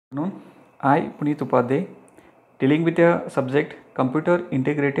Afternoon. I, Puneet Upadhyay, dealing with the subject Computer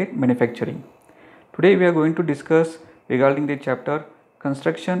Integrated Manufacturing. Today we are going to discuss regarding the chapter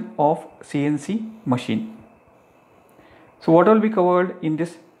Construction of CNC Machine. So what will be covered in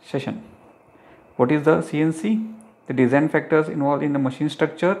this session? What is the CNC? The design factors involved in the machine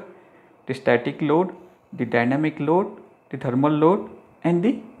structure, the static load, the dynamic load, the thermal load and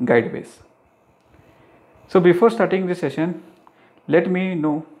the guideways. So before starting this session, let me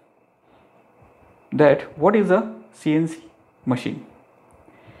know that what is a CNC machine.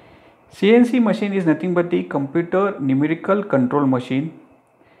 CNC machine is nothing but the computer numerical control machine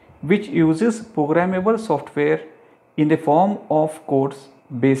which uses programmable software in the form of codes,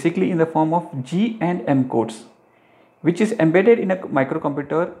 basically in the form of G and M codes, which is embedded in a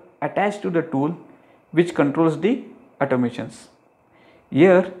microcomputer attached to the tool which controls the automations.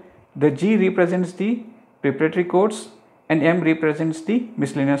 Here the G represents the proprietary codes and M represents the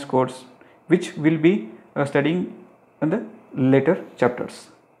miscellaneous codes, which will be studying in the later chapters.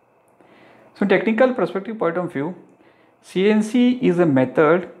 So technical perspective point of view, CNC is a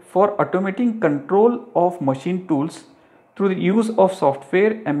method for automating control of machine tools through the use of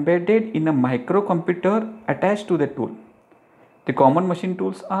software embedded in a microcomputer attached to the tool. The common machine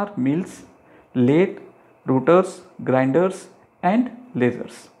tools are mills, lathe, routers, grinders and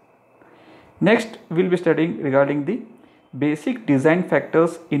lasers. Next we will be studying regarding the basic design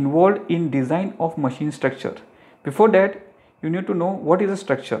factors involved in design of machine structure. Before that, you need to know what is a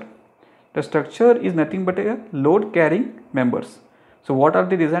structure. The structure is nothing but a load carrying members. So what are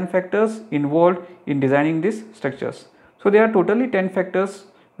the design factors involved in designing these structures? So there are totally 10 factors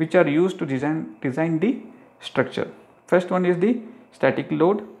which are used to design the structure. First one is the static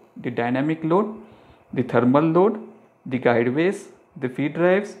load, the dynamic load, the thermal load, the guideways, the feed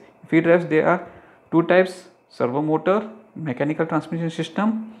drives. Feed drives, there are two types: servo motor, mechanical transmission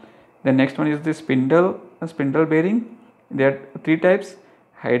system. The next one is the spindle bearing. There are three types: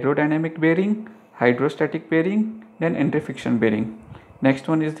 hydrodynamic bearing, hydrostatic bearing, then anti-friction bearing. Next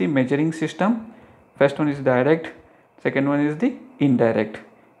one is the measuring system. First one is direct, second one is the indirect.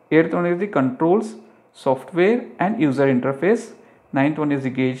 Eighth one is the controls, software and user interface. Ninth one is the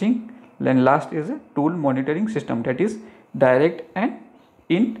gauging. Then last is a tool monitoring system, that is direct and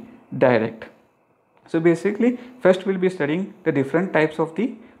indirect. So basically first we will be studying the different types of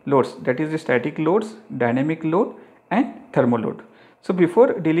the loads, that is the static loads, dynamic load and thermal load. So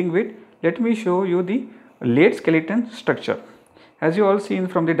before dealing with, let me show you the lathe skeleton structure. As you all seen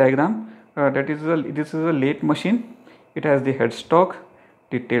from the diagram, this is a lathe machine. It has the headstock,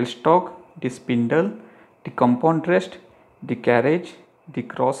 the tailstock, the spindle, the compound rest, the carriage, the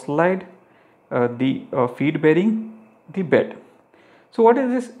cross slide, the feed bearing, the bed. So what is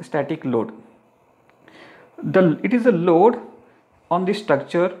this static load? It is a load on the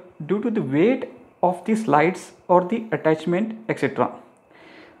structure due to the weight of the slides or the attachment, etc.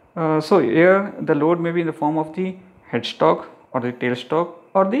 So here the load may be in the form of the headstock or the tailstock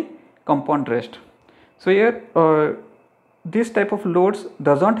or the compound rest. So here this type of loads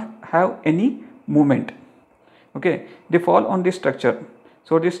does not have any movement. Okay, they fall on the structure.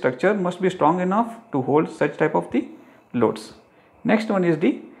 So this structure must be strong enough to hold such type of the loads. Next one is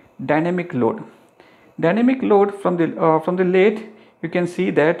the dynamic load. Dynamic load from the lathe, you can see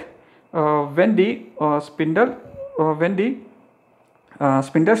that when the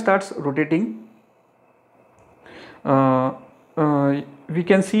spindle starts rotating, we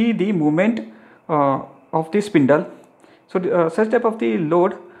can see the movement of the spindle. So such type of the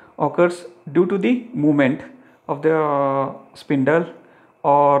load occurs due to the movement of the spindle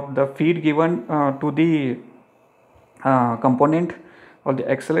or the feed given to the component, or the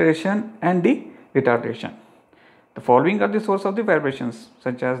acceleration and the retardation. The following are the source of the vibrations,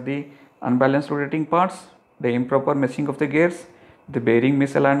 such as the unbalanced rotating parts, the improper meshing of the gears, the bearing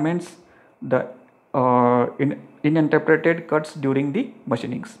misalignments, the uninterpreted cuts during the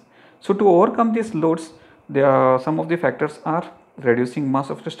machinings. So to overcome these loads, some of the factors are reducing mass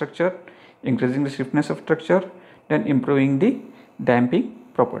of the structure, increasing the stiffness of structure, then improving the damping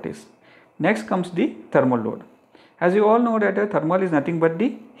properties. Next comes the thermal load. As you all know that a thermal is nothing but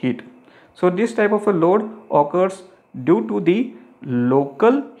the heat. So this type of a load occurs due to the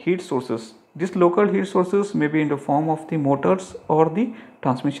local heat sources. These local heat sources may be in the form of the motors or the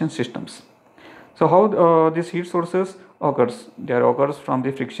transmission systems. So how these heat sources occurs? They occurs from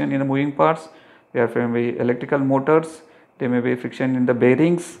the friction in the moving parts. They are from the electrical motors. There may be friction in the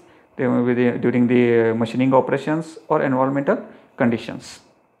bearings. They may be during the machining operations or environmental conditions.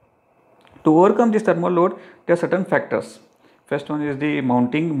 To overcome this thermal load, there are certain factors. First one is the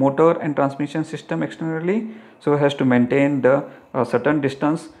mounting motor and transmission system externally, so it has to maintain the certain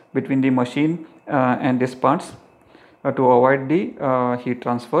distance between the machine and these parts to avoid the heat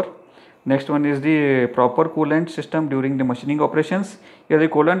transfer. Next one is the proper coolant system during the machining operations. Here the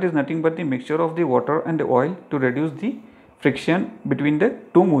coolant is nothing but the mixture of the water and the oil to reduce the friction between the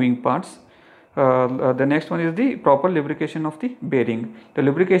two moving parts. The next one is the proper lubrication of the bearing. The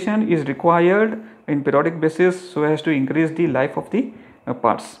lubrication is required in periodic basis so as to increase the life of the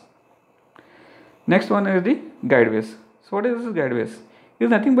parts. Next one is the guideways. So what is this guideways? It is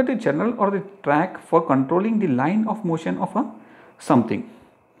nothing but the channel or the track for controlling the line of motion of something.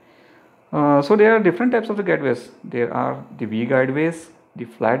 So there are different types of the guideways. There are the V guideways, the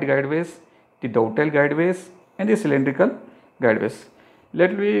flat guideways, the dovetail guideways, and the cylindrical guideways.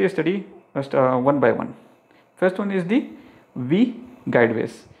 Let me study one by one. First one is the V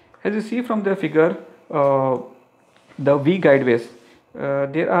guideways. As you see from the figure, the V guideways,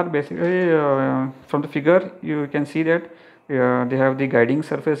 there are basically from the figure you can see that they have the guiding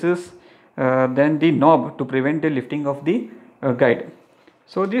surfaces, then the knob to prevent the lifting of the guide.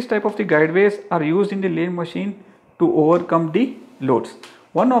 So this type of the guideways are used in the lathe machine to overcome the loads.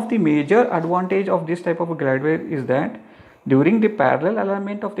 One of the major advantage of this type of a guideway is that during the parallel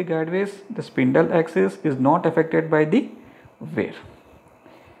alignment of the guideways, the spindle axis is not affected by the wear.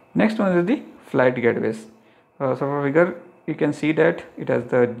 Next one is the flat guideways. So from figure you can see that it has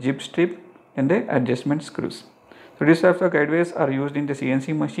the jib strip and the adjustment screws. So these types of guideways are used in the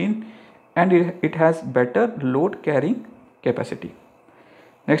CNC machine and it has better load carrying capacity.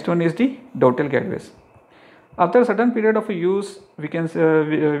 Next one is the dovetail guideways. After a certain period of use, we can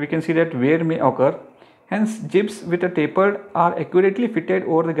see that wear may occur. Hence, jibs with a tapered are accurately fitted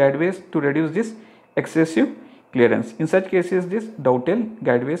over the guideways to reduce this excessive clearance. In such cases, these dovetail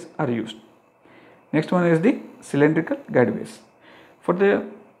guideways are used. Next one is the cylindrical guideways. For the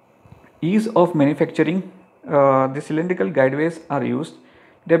ease of manufacturing, the cylindrical guideways are used.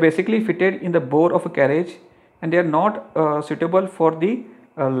 They are basically fitted in the bore of a carriage and they are not suitable for the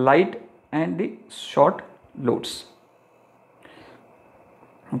light and the short loads.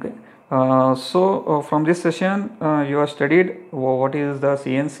 Okay. From this session you have studied what is the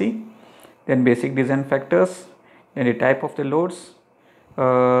CNC, then basic design factors, then the type of the loads,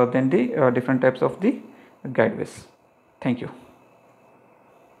 then the different types of the guideways. Thank you.